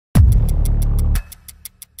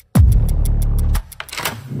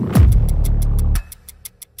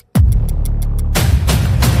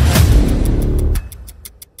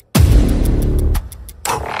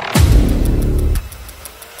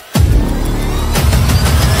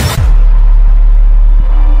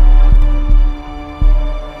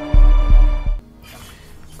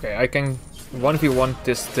I can 1v1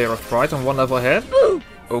 this Terrorist, right? On one level ahead.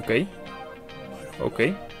 Okay.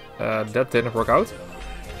 Okay. That didn't work out.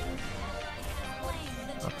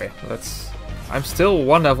 Okay, let's... I'm still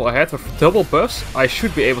one level ahead with double buffs. I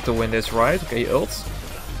should be able to win this, right? Okay, ults.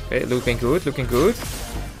 Okay, looking good, looking good.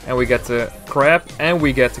 And we get the crab and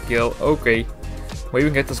we get the kill. Okay. Maybe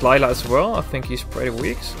we can get this Lila as well. I think he's pretty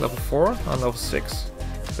weak. Level 4 and level 6.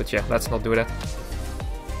 But yeah, let's not do that.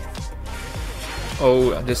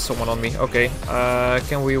 Oh, there's someone on me. Okay.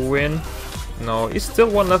 Can we win? No, he's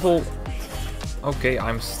still one level. Okay,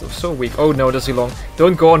 I'm still so weak. Oh no, that's long.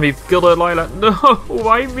 Don't go on me. Kill the Lila. No,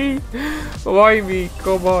 why me? Why me?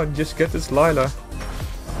 Come on, just get this Lila.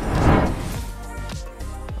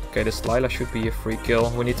 Okay, this Lila should be a free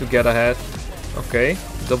kill. We need to get ahead. Okay,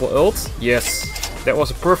 double ult. Yes, that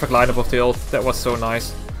was a perfect lineup of the ult. That was so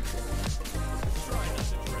nice.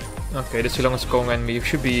 Okay, this Silong is going and me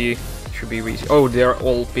should be easy. Oh, there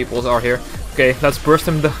all people are here. Okay, let's burst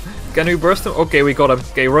him. Can we burst him? Okay, we got him.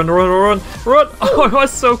 Okay, run, run, run, run, run! Oh, I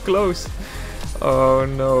was so close. Oh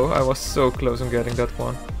no, I was so close on getting that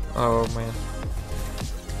one. Oh man.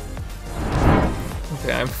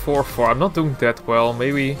 Okay, I'm 4-4. I'm not doing that well.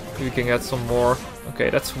 Maybe we can get some more. Okay,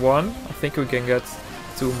 that's one. I think we can get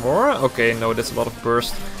 2 more. Okay, no, that's a lot of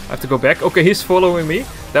burst. I have to go back. Okay, he's following me.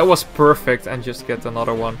 That was perfect. And just get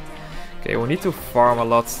another one. Okay, we need to farm a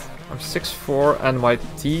lot. I'm 6-4 and my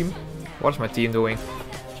team... What is my team doing?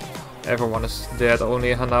 Everyone is dead.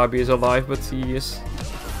 Only Hanabi is alive, but he is...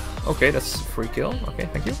 Okay, that's a free kill. Okay,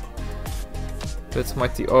 thank you. That's my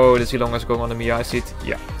team. Oh, the Zilong is going on the me. I see it.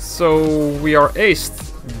 Yeah. So we are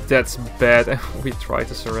aced. That's bad. We try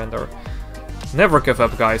to surrender. Never give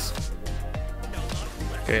up, guys.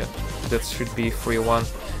 Okay, that should be 3-1.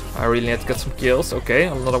 I really need to get some kills. Okay,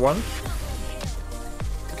 another one.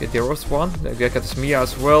 Okay, there was one. I get this Mia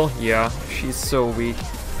as well. Yeah, she's so weak.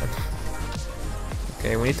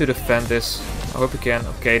 Okay, we need to defend this. I hope we can.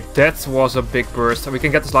 Okay, that was a big burst. We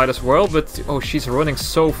can get this light as well, but oh, she's running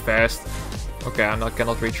so fast. Okay, I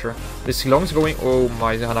cannot reach her. This Silong is going. Oh,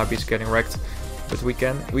 my Hanabi is getting wrecked, but we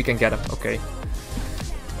can get him. Okay.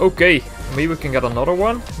 Okay, maybe we can get another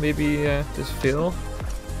one. Maybe this Phil.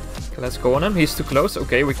 Okay, let's go on him. He's too close.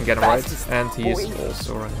 Okay, we can get him right, and he is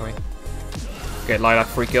also running away. Okay, Lila,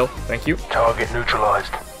 free kill. Thank you. Target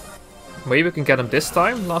neutralized. Maybe we can get him this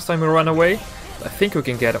time. Last time we ran away. I think we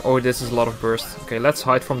can get him. Oh, this is a lot of burst. Okay, let's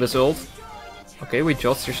hide from this ult. Okay, we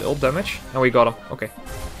just use ult damage. And we got him. Okay.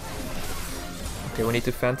 Okay, we need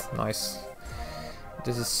to fend. Nice.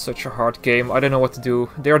 This is such a hard game. I don't know what to do.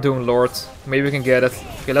 They're doing Lord. Maybe we can get it.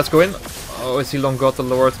 Okay, let's go in. Oh, Zilong got the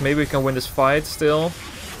Lord. Maybe we can win this fight still.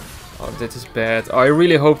 Oh, this is bad. I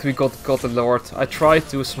really hoped we got the Lord. I tried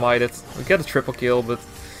to smite it. We get a triple kill, but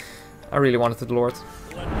I really wanted the Lord.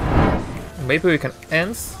 Maybe we can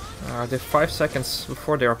end. They're 5 seconds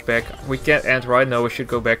before they're back. We can't end right now, we should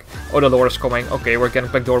go back. Oh, the Lord is coming. Okay, we're getting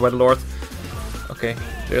backdoored by the Lord. Okay,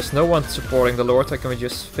 there's no one supporting the Lord. I can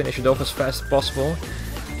just finish it off as fast as possible.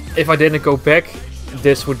 If I didn't go back,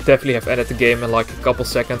 this would definitely have ended the game in like a couple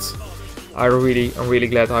seconds. I'm really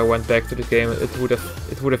glad I went back to the game. It would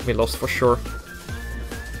have been lost for sure.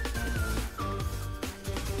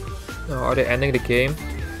 Oh, are they ending the game?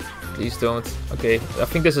 Please don't. Okay, I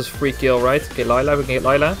think this is free kill, right? Okay, Lila, we can get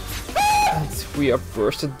Lila. And we are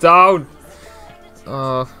bursted down.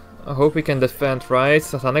 I hope we can defend, right?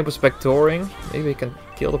 Satanik was backdooring. Maybe we can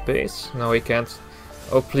kill the base. No, we can't.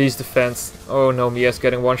 Oh, please defend. Oh no, Mia's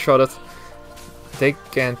getting one-shotted. They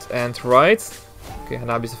can't end, right? Okay,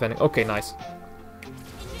 Hanabi's defending. Okay, nice.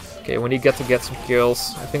 Okay, we need to get some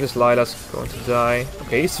kills. I think this Lila's going to die.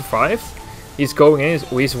 Okay, he survived. He's going in.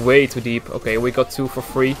 He's way too deep. Okay, we got 2 for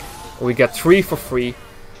free. We get 3 for free.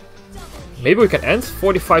 Maybe we can end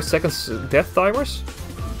 45 seconds death timers.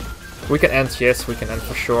 We can end, yes, we can end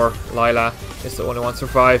for sure. Lila is the only one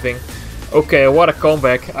surviving. Okay, what a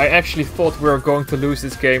comeback. I actually thought we were going to lose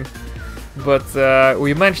this game. But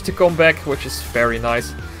we managed to come back, which is very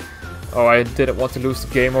nice. Oh, I didn't want to lose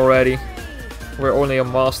the game already. We're only a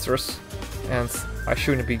Masters. And I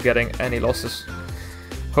shouldn't be getting any losses.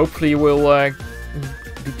 Hopefully we'll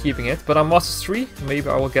be keeping it. But I'm Masters 3. Maybe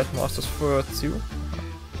I will get Masters for 2.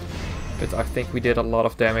 But I think we did a lot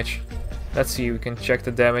of damage. Let's see, we can check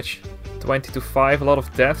the damage. 20 to 5, a lot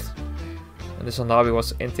of death. And this Hanabi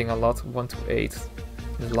was inting a lot, 1 to 8.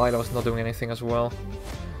 This Lila was not doing anything as well.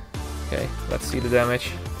 Okay, let's see the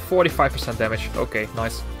damage. 45% damage, okay,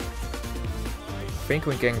 nice. I think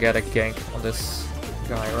we can get a gank on this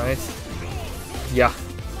guy, right? Yeah.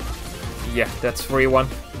 Yeah, that's 3-1.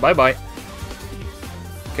 Bye-bye.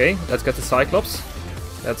 Okay, let's get the Cyclops.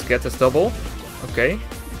 Let's get this double. Okay.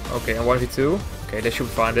 Okay, and 1v2. Okay, this should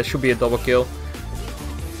be fine. This should be a double kill.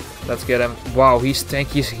 Let's get him. Wow, he's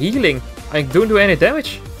tanky. He's healing. I don't do any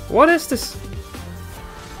damage. What is this?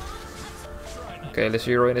 Okay, this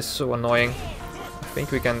Uranus is so annoying. I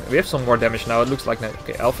think we can... We have some more damage now. It looks like...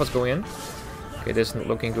 Okay, Alpha's going in. Okay, this is not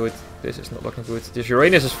looking good. This is not looking good. This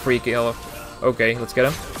Uranus is free kill. Okay, let's get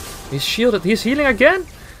him. He's shielded. He's healing again.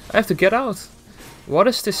 I have to get out. What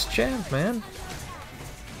is this champ, man?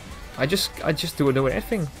 I just don't do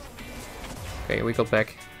anything. Okay, we got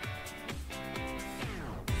back.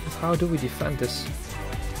 How do we defend this?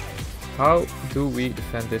 How do we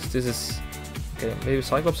defend this? This is... Okay, maybe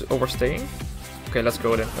Cyclops is overstaying? Okay, let's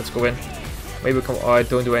go then. Let's go in. Maybe we can... Oh, I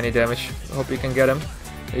don't do any damage. I hope we can get him.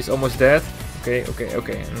 He's almost dead. Okay, okay,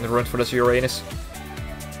 okay. And run for this Uranus.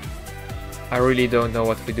 I really don't know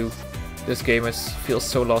what we do. This game feels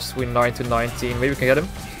so lost. We're 9 to 19. Maybe we can get him.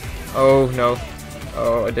 Oh, no.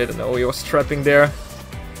 Oh, I didn't know he was trapping there.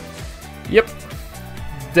 Yep.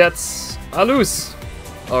 That's a lose.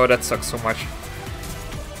 Oh, that sucks so much.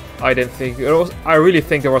 I didn't think... I really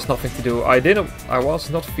think there was nothing to do. I was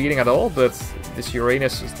not feeding at all, but this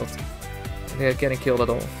Uranus is not getting killed at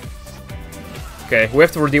all. Okay, we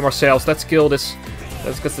have to redeem ourselves. Let's kill this.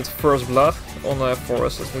 Let's get this first blood on for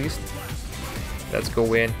us at least. Let's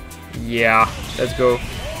go in. Yeah, let's go.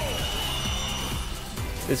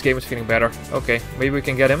 This game is feeling better. Okay, maybe we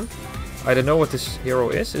can get him. I don't know what this hero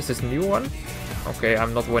is. Is this a new one? Okay,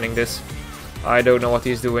 I'm not winning this. I don't know what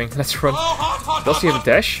he's doing. Let's run. Does he have a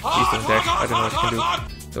dash? Please don't dash. I don't know what he can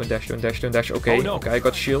do. Don't dash, don't dash, don't dash. Okay, oh, no. Okay, I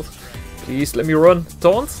got shield. Please let me run.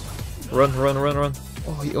 Taunt. Run, run, run, run.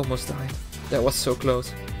 Oh, he almost died. That was so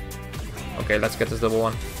close. Okay, let's get this double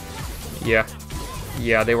one. Yeah.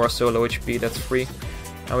 Yeah, they were so low HP. That's free.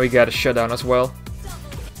 And we got a shutdown as well.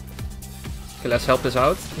 Okay, let's help this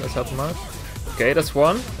out. Let's help him out. Okay, that's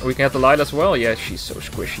one. We can have the light as well. Yeah, she's so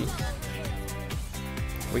squishy.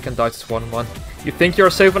 We can dodge this 1-1. You think you're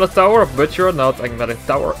safe on the tower, but you're not. I'm not in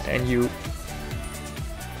tower, and you...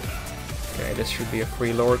 Okay, this should be a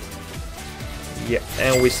free lord. Yeah,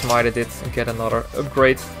 and we smited it and get another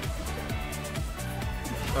upgrade.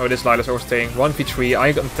 Oh, this light is overstaying. 1v3.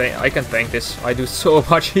 I can tank this. I do so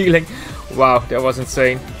much healing. Wow, that was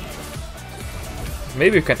insane.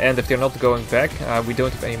 Maybe we can end if they're not going back. We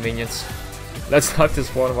don't have any minions. Let's have this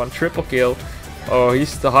 1-1 triple kill. Oh,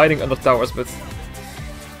 he's hiding under towers, but...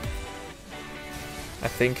 I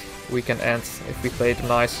think we can end if we play it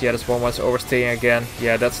nice. Yeah, this 1-1's overstaying again.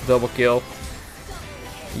 Yeah, that's double kill.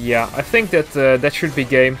 Yeah, I think that that should be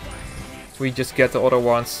game. We just get the other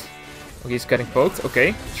ones. Oh, he's getting poked.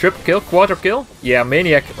 Okay, triple kill, quarter kill. Yeah,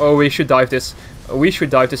 maniac. Oh, we should dive this. We should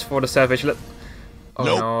dive this for the savage. Oh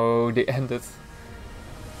nope. No, they ended.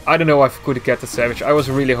 I don't know if I could get the savage. I was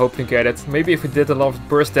really hoping to get it. Maybe if we did a lot of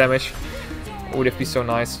burst damage, would it be so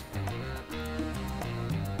nice.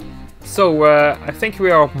 So I think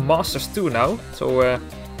we are Masters 2 now. So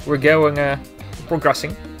we're going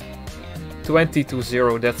progressing. 20 to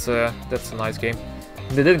 0. That's a nice game.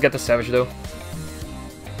 They didn't get the savage though.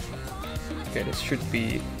 Okay, this should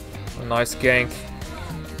be a nice gank.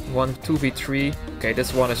 2v3. Okay,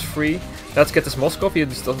 this one is free. Let's get this Moskov. He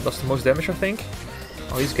does the most damage, I think.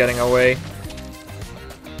 Oh, he's getting away.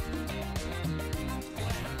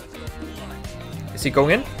 Is he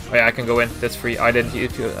going in? Oh yeah, I can go in. That's free. I didn't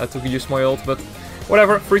use my ult, but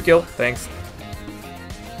whatever. Free kill. Thanks.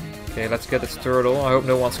 Okay, let's get this turtle. I hope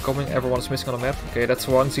no one's coming. Everyone's missing on the map. Okay, that's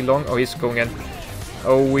one. Zilong. Oh, he's going in.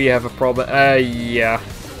 Oh, we have a problem. Yeah.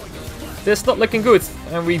 This is not looking good.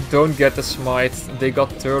 And we don't get the smite. They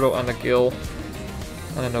got turtle and a kill.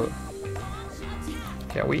 I don't know.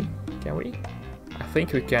 Can we? Can we? I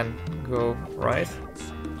think we can go right.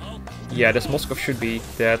 Yeah, this Moskov should be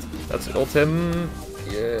dead. Let's ult him.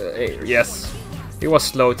 Yes. He was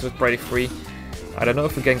slow, it was pretty free. I don't know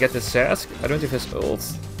if we can get this Zask. I don't have his ult.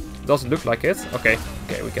 Doesn't look like it. Okay,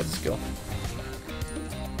 okay, we get the skill.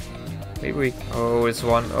 Maybe we... Oh, this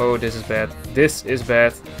one. Oh, this is bad. This is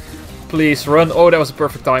bad. Please, run. Oh, that was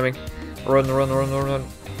perfect timing. Run, run, run, run, run.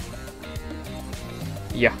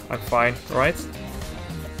 Yeah, I'm fine, right?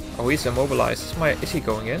 Oh, he's immobilized. Is he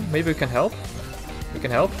going in? Maybe we can help. We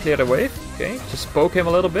can help clear the wave. Okay, just poke him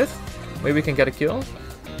a little bit. Maybe we can get a kill.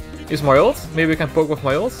 Use my ult. Maybe we can poke with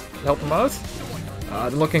my ult. Help him out.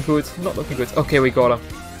 Not looking good. Not looking good. Okay, we got him.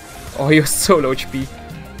 Oh, he was so low HP.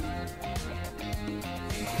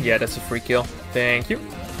 Yeah, that's a free kill. Thank you.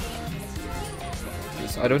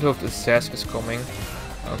 Yes, I don't know if the Zask is coming.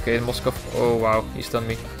 Okay, Moskov. Oh wow, he stunned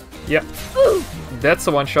me. Yeah, that's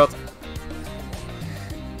a one shot.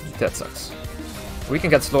 That sucks. We can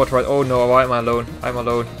get slaughtered, right? Oh no, why am I alone? I'm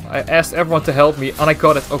alone. I asked everyone to help me and I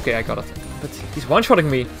got it. Okay, I got it. But he's one-shotting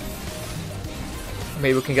me.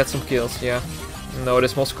 Maybe we can get some kills, yeah. No,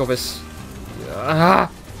 this Moskov is... Ah!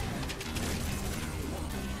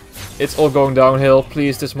 It's all going downhill.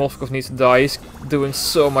 Please, this Moskov needs to die. He's doing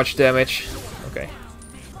so much damage. Okay.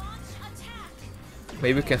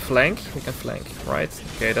 Maybe we can flank? We can flank, right?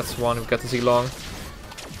 Okay, that's one. We've got the Z-Long.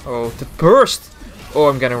 Oh, the burst! Oh,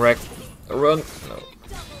 I'm getting wrecked. Run. No.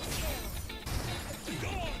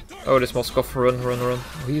 Oh, this Moskov. Run, run, run.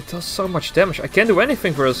 Oh, he does so much damage. I can't do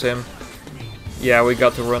anything versus him. Yeah, we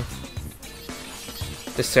got to run.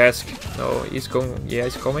 The Sask. No, he's going. Yeah,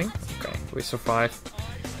 he's coming. Okay, we survive.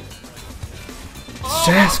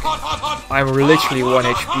 Sask! I'm literally 1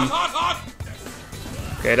 HP.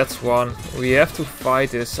 Okay, that's one. We have to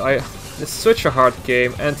fight this. It's such a hard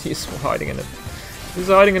game, and he's hiding in it. He's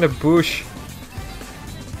hiding in a bush.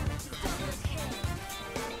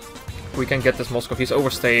 We can get this Moskov. He's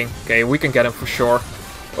overstaying. Okay, we can get him for sure.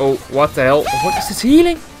 Oh, what the hell? What is this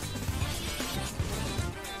healing?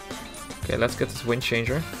 Okay, let's get this Wind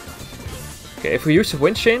Changer. Okay, if we use the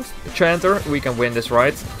Wind Chanter, we can win this,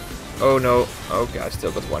 right? Oh no. Okay, I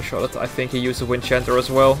still got one shot. I think he used the Wind Chanter as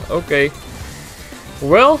well. Okay.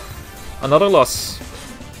 Well, another loss.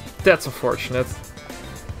 That's unfortunate.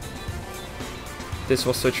 This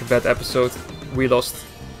was such a bad episode. We lost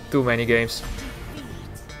too many games.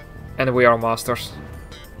 And we are masters.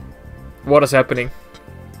 What is happening?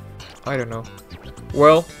 I don't know.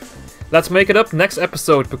 Well, let's make it up next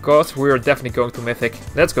episode, because we are definitely going to Mythic.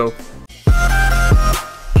 Let's go.